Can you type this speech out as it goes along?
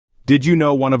Did you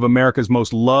know one of America's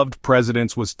most loved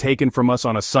presidents was taken from us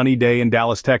on a sunny day in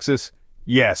Dallas, Texas?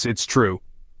 Yes, it's true.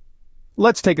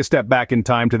 Let's take a step back in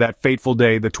time to that fateful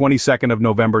day, the 22nd of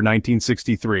November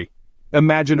 1963.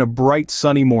 Imagine a bright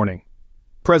sunny morning.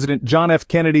 President John F.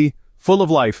 Kennedy, full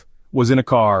of life, was in a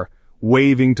car,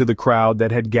 waving to the crowd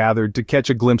that had gathered to catch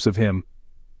a glimpse of him.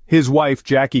 His wife,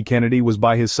 Jackie Kennedy, was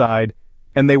by his side,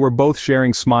 and they were both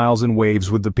sharing smiles and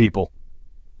waves with the people.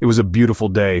 It was a beautiful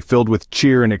day, filled with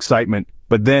cheer and excitement,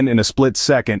 but then in a split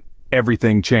second,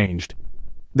 everything changed.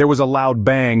 There was a loud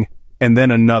bang, and then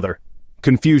another.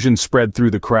 Confusion spread through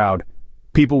the crowd.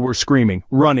 People were screaming,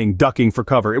 running, ducking for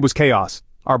cover. It was chaos.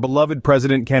 Our beloved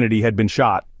President Kennedy had been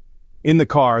shot. In the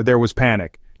car, there was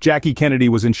panic. Jackie Kennedy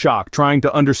was in shock, trying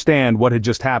to understand what had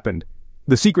just happened.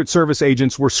 The Secret Service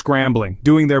agents were scrambling,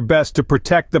 doing their best to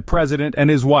protect the president and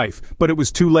his wife, but it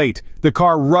was too late. The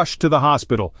car rushed to the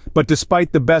hospital, but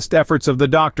despite the best efforts of the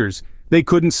doctors, they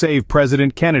couldn't save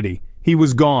President Kennedy. He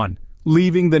was gone,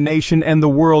 leaving the nation and the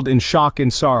world in shock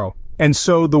and sorrow. And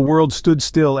so the world stood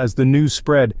still as the news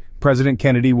spread. President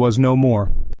Kennedy was no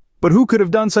more. But who could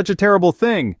have done such a terrible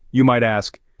thing, you might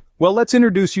ask? Well, let's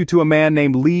introduce you to a man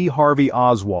named Lee Harvey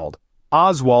Oswald.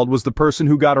 Oswald was the person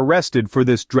who got arrested for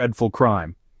this dreadful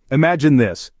crime. Imagine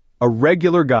this: a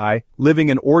regular guy, living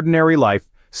an ordinary life,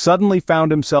 suddenly found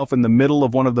himself in the middle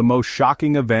of one of the most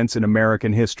shocking events in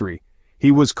American history. He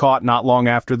was caught not long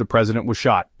after the president was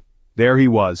shot. There he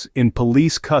was, in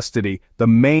police custody, the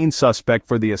main suspect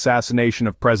for the assassination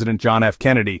of President John F.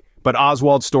 Kennedy. But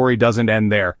Oswald's story doesn't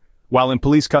end there. While in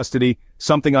police custody,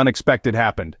 something unexpected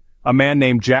happened. A man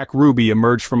named Jack Ruby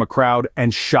emerged from a crowd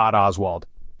and shot Oswald.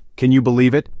 Can you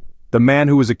believe it? The man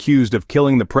who was accused of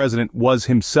killing the president was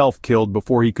himself killed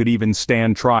before he could even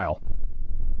stand trial.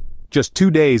 Just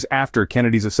 2 days after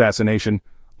Kennedy's assassination,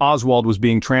 Oswald was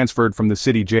being transferred from the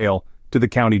city jail to the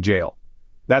county jail.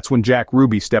 That's when Jack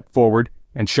Ruby stepped forward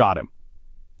and shot him.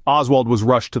 Oswald was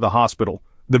rushed to the hospital,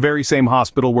 the very same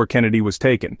hospital where Kennedy was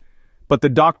taken. But the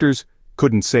doctors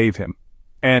couldn't save him.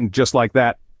 And just like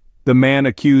that, the man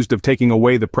accused of taking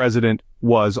away the president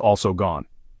was also gone.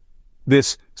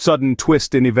 This sudden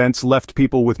twist in events left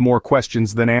people with more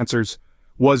questions than answers.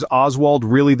 Was Oswald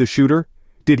really the shooter?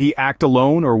 Did he act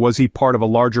alone, or was he part of a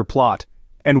larger plot?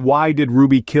 And why did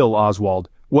Ruby kill Oswald?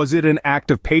 Was it an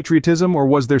act of patriotism, or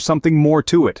was there something more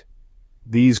to it?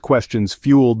 These questions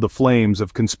fueled the flames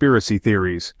of conspiracy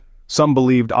theories. Some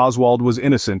believed Oswald was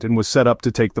innocent and was set up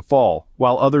to take the fall,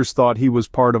 while others thought he was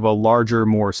part of a larger,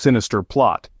 more sinister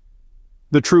plot.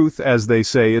 The truth, as they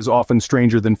say, is often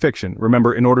stranger than fiction.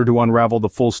 Remember, in order to unravel the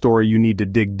full story, you need to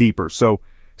dig deeper. So,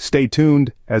 stay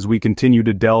tuned as we continue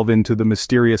to delve into the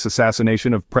mysterious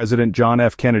assassination of President John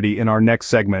F. Kennedy in our next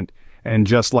segment. And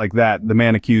just like that, the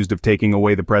man accused of taking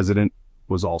away the president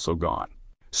was also gone.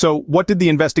 So, what did the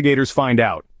investigators find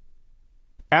out?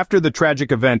 After the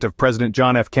tragic event of President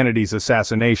John F. Kennedy's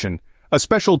assassination, a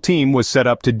special team was set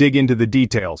up to dig into the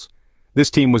details. This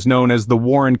team was known as the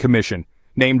Warren Commission,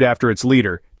 named after its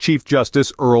leader, Chief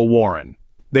Justice Earl Warren.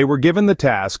 They were given the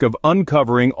task of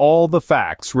uncovering all the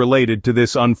facts related to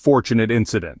this unfortunate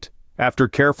incident. After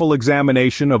careful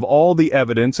examination of all the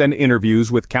evidence and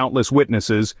interviews with countless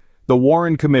witnesses, the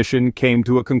Warren Commission came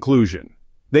to a conclusion.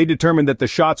 They determined that the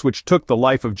shots which took the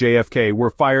life of JFK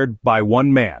were fired by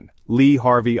one man, Lee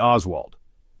Harvey Oswald.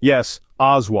 Yes,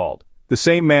 Oswald, the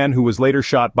same man who was later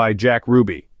shot by Jack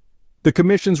Ruby. The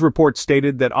Commission's report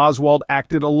stated that Oswald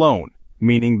acted alone,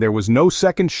 meaning there was no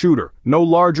second shooter, no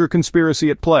larger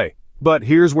conspiracy at play. But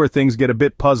here's where things get a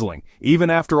bit puzzling. Even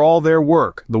after all their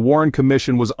work, the Warren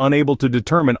Commission was unable to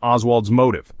determine Oswald's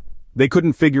motive. They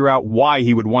couldn't figure out why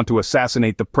he would want to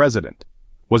assassinate the president.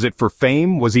 Was it for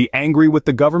fame? Was he angry with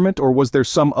the government? Or was there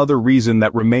some other reason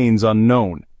that remains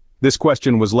unknown? This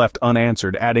question was left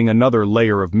unanswered, adding another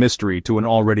layer of mystery to an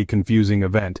already confusing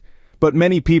event. But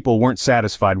many people weren't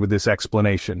satisfied with this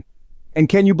explanation. And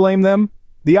can you blame them?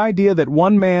 The idea that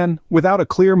one man, without a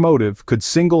clear motive, could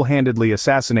single-handedly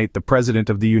assassinate the President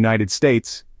of the United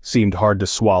States seemed hard to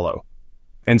swallow.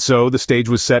 And so the stage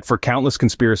was set for countless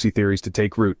conspiracy theories to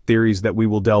take root, theories that we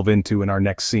will delve into in our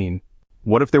next scene.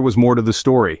 What if there was more to the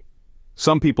story?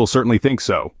 Some people certainly think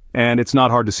so, and it's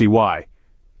not hard to see why.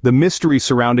 The mystery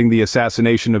surrounding the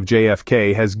assassination of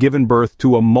JFK has given birth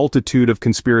to a multitude of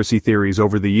conspiracy theories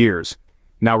over the years.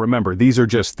 Now remember, these are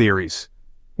just theories.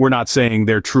 We're not saying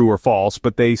they're true or false,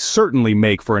 but they certainly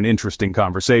make for an interesting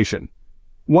conversation.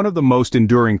 One of the most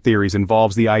enduring theories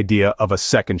involves the idea of a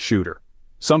second shooter.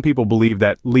 Some people believe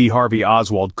that Lee Harvey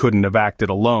Oswald couldn't have acted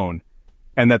alone,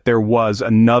 and that there was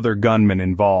another gunman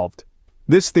involved.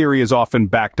 This theory is often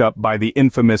backed up by the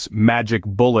infamous magic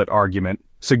bullet argument,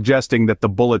 suggesting that the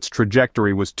bullet's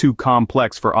trajectory was too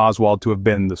complex for Oswald to have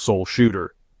been the sole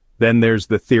shooter. Then there's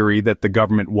the theory that the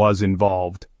government was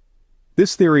involved.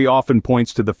 This theory often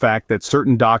points to the fact that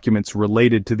certain documents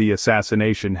related to the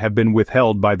assassination have been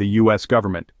withheld by the US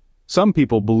government. Some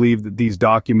people believe that these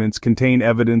documents contain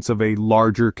evidence of a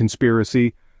larger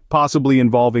conspiracy, possibly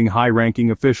involving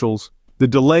high-ranking officials. The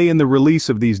delay in the release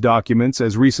of these documents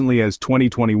as recently as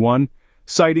 2021,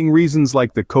 citing reasons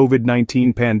like the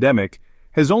COVID-19 pandemic,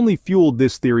 has only fueled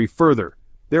this theory further.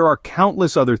 There are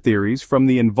countless other theories, from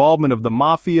the involvement of the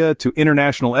mafia to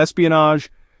international espionage,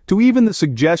 to even the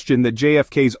suggestion that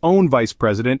JFK's own vice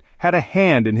president had a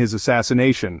hand in his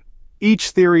assassination.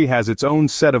 Each theory has its own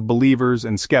set of believers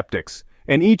and skeptics,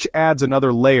 and each adds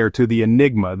another layer to the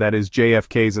enigma that is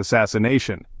JFK's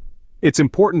assassination. It's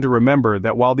important to remember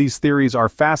that while these theories are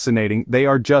fascinating, they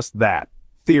are just that,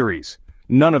 theories.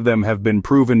 None of them have been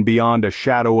proven beyond a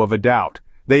shadow of a doubt.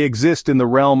 They exist in the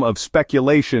realm of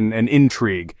speculation and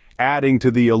intrigue, adding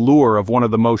to the allure of one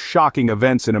of the most shocking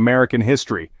events in American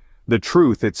history. The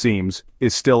truth, it seems,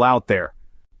 is still out there.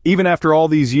 Even after all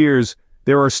these years,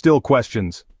 there are still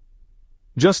questions.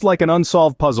 Just like an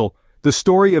unsolved puzzle, the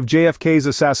story of JFK's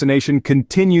assassination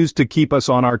continues to keep us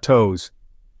on our toes.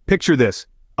 Picture this,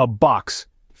 a box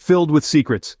filled with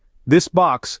secrets. This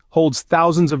box holds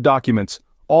thousands of documents,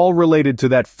 all related to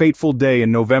that fateful day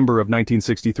in November of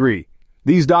 1963.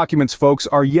 These documents, folks,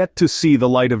 are yet to see the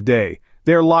light of day.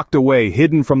 They're locked away,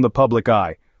 hidden from the public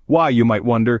eye. Why, you might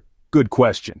wonder? Good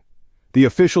question. The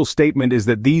official statement is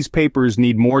that these papers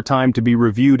need more time to be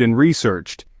reviewed and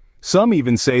researched. Some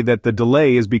even say that the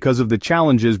delay is because of the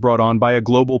challenges brought on by a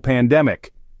global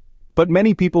pandemic. But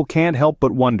many people can't help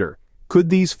but wonder, could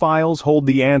these files hold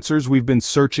the answers we've been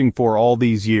searching for all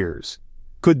these years?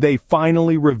 Could they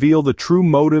finally reveal the true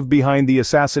motive behind the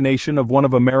assassination of one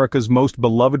of America's most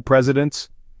beloved presidents?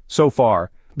 So far,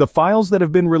 the files that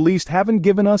have been released haven't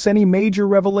given us any major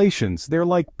revelations. They're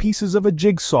like pieces of a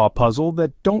jigsaw puzzle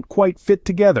that don't quite fit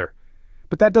together.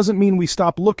 But that doesn't mean we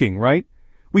stop looking, right?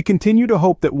 We continue to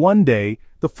hope that one day,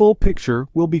 the full picture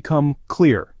will become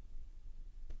clear.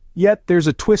 Yet there's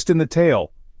a twist in the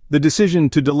tale. The decision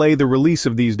to delay the release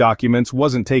of these documents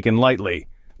wasn't taken lightly.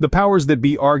 The powers that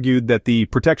be argued that the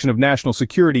protection of national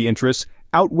security interests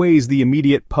outweighs the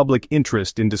immediate public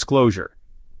interest in disclosure.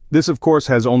 This, of course,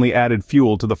 has only added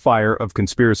fuel to the fire of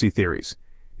conspiracy theories.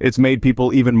 It's made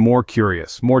people even more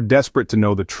curious, more desperate to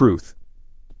know the truth.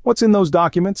 What's in those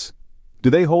documents? Do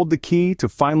they hold the key to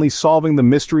finally solving the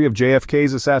mystery of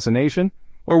JFK's assassination?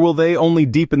 Or will they only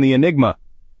deepen the enigma?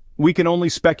 We can only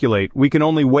speculate, we can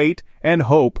only wait and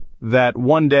hope that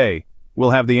one day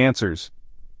we'll have the answers.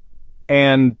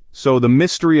 And so the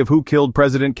mystery of who killed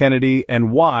President Kennedy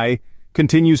and why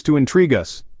continues to intrigue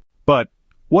us. But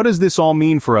what does this all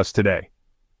mean for us today?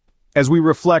 As we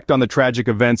reflect on the tragic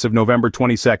events of November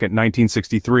 22,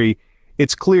 1963,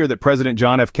 it's clear that President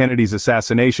John F. Kennedy's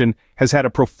assassination has had a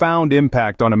profound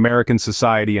impact on American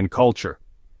society and culture.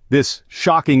 This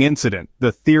shocking incident,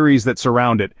 the theories that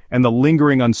surround it, and the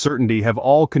lingering uncertainty have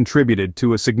all contributed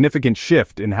to a significant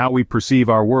shift in how we perceive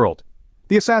our world.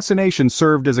 The assassination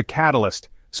served as a catalyst,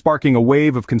 sparking a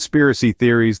wave of conspiracy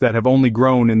theories that have only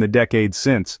grown in the decades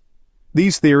since.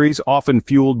 These theories, often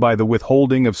fueled by the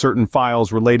withholding of certain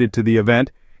files related to the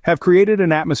event, have created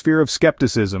an atmosphere of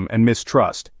skepticism and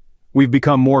mistrust. We've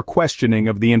become more questioning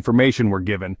of the information we're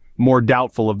given, more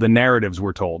doubtful of the narratives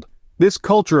we're told. This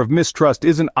culture of mistrust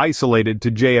isn't isolated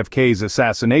to JFK's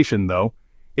assassination, though.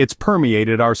 It's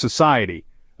permeated our society,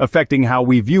 affecting how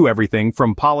we view everything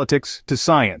from politics to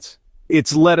science.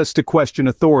 It's led us to question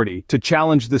authority, to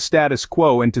challenge the status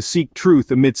quo, and to seek truth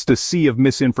amidst a sea of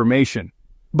misinformation.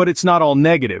 But it's not all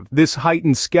negative. This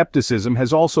heightened skepticism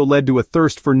has also led to a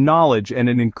thirst for knowledge and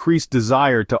an increased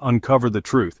desire to uncover the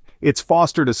truth. It's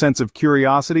fostered a sense of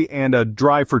curiosity and a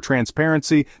drive for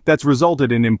transparency that's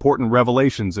resulted in important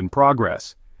revelations and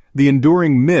progress. The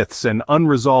enduring myths and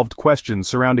unresolved questions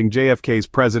surrounding JFK's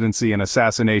presidency and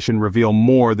assassination reveal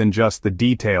more than just the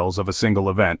details of a single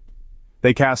event.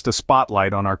 They cast a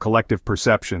spotlight on our collective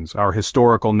perceptions, our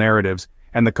historical narratives,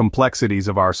 and the complexities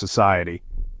of our society.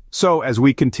 So, as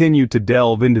we continue to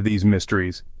delve into these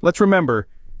mysteries, let's remember,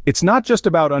 it's not just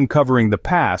about uncovering the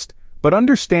past, but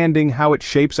understanding how it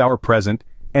shapes our present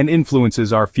and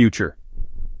influences our future.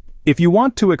 If you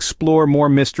want to explore more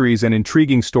mysteries and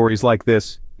intriguing stories like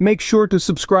this, make sure to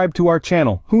subscribe to our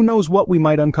channel. Who knows what we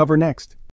might uncover next?